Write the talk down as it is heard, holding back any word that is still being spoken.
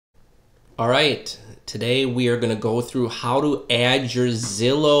All right, today we are going to go through how to add your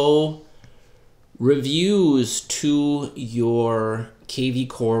Zillow reviews to your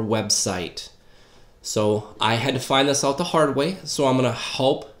KVCORE website. So I had to find this out the hard way, so I'm going to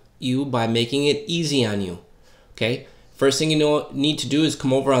help you by making it easy on you. Okay, first thing you need to do is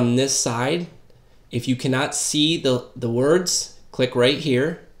come over on this side. If you cannot see the words, click right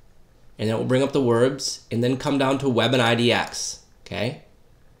here, and it will bring up the words, and then come down to Web and IDX. Okay,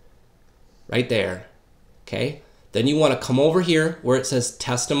 right there. Okay, then you want to come over here where it says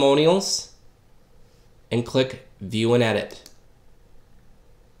testimonials and click view and edit.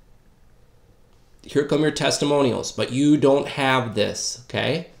 Here come your testimonials, but you don't have this.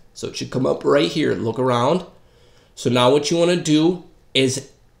 Okay, so it should come up right here. Look around. So now what you want to do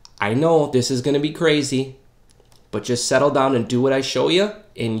is, I know this is going to be crazy, but just settle down and do what I show you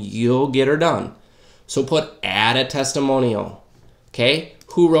and you'll get her done. So put add a testimonial. Okay,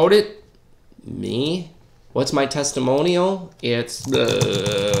 who wrote it? Me. What's my testimonial? It's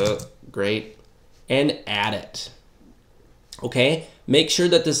great. And add it. Okay, make sure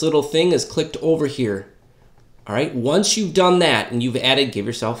that this little thing is clicked over here. All right, once you've done that and you've added, give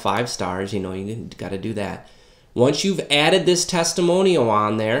yourself 5 stars, you know, you got to do that. Once you've added this testimonial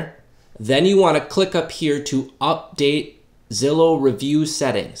on there, then you want to click up here to update Zillow review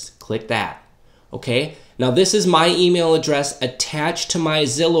settings. Click that. Okay, now this is my email address attached to my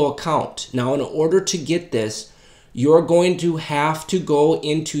Zillow account. Now in order to get this, you're going to have to go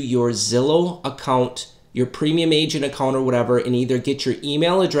into your Zillow account, your premium agent account or whatever, and either get your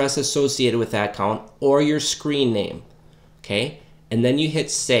email address associated with that account or your screen name. Okay, and then you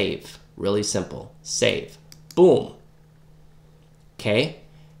hit save. Really simple. Save. Boom. Okay,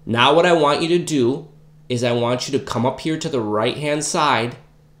 now what I want you to do is I want you to come up here to the right hand side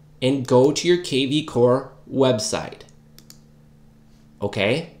and go to your KVCORE website.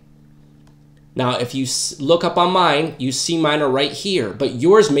 Okay, now if you look up on mine, you see mine are right here, but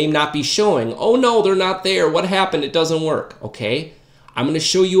yours may not be showing. Oh no, they're not there. What happened? It doesn't work. Okay, I'm going to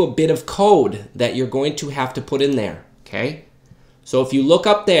show you a bit of code that you're going to have to put in there. Okay, so if you look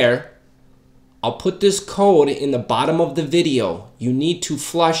up there, I'll put this code in the bottom of the video. You need to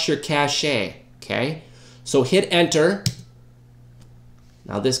flush your cache. Okay, so hit enter.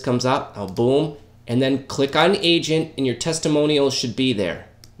 Now this comes up. Now boom, and then click on agent and your testimonials should be there.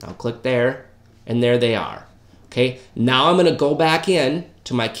 Now click there and there they are. Okay, now I'm going to go back in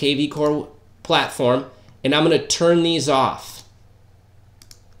to my KVCORE platform and I'm going to turn these off.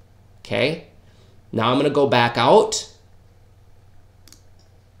 Okay, now I'm going to go back out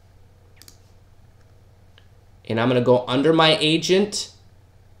and I'm going to go under my agent.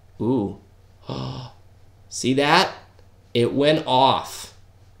 Ooh, oh, see that? It went off.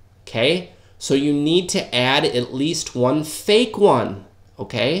 Okay, so you need to add at least one fake one.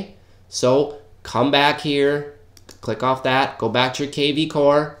 Okay, so come back here, click off that, go back to your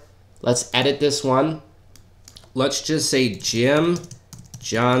KVCORE. Let's edit this one. Let's just say Jim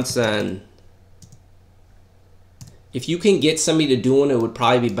Johnson. If you can get somebody to do one, it would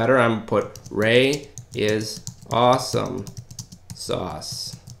probably be better. I'm going to put Ray is awesome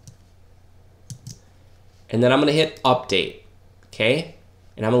sauce. And then I'm going to hit update. Okay,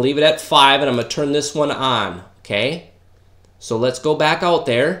 and I'm going to leave it at 5 and I'm going to turn this one on. Okay, so let's go back out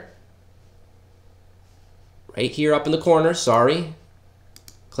there. Right here up in the corner, sorry.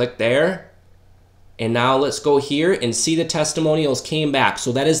 Click there. And now let's go here and see the testimonials came back.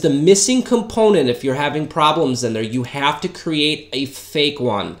 So that is the missing component if you're having problems in there. You have to create a fake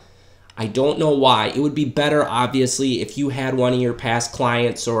one. I don't know why. It would be better, obviously, if you had one of your past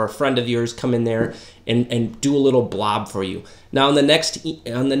clients or a friend of yours come in there and do a little blob for you. Now, on the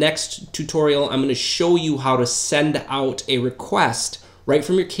next tutorial, I'm going to show you how to send out a request right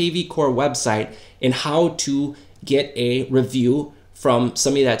from your KVCORE website and how to get a review from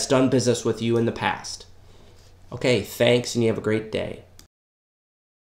somebody that's done business with you in the past. Okay, thanks, and you have a great day.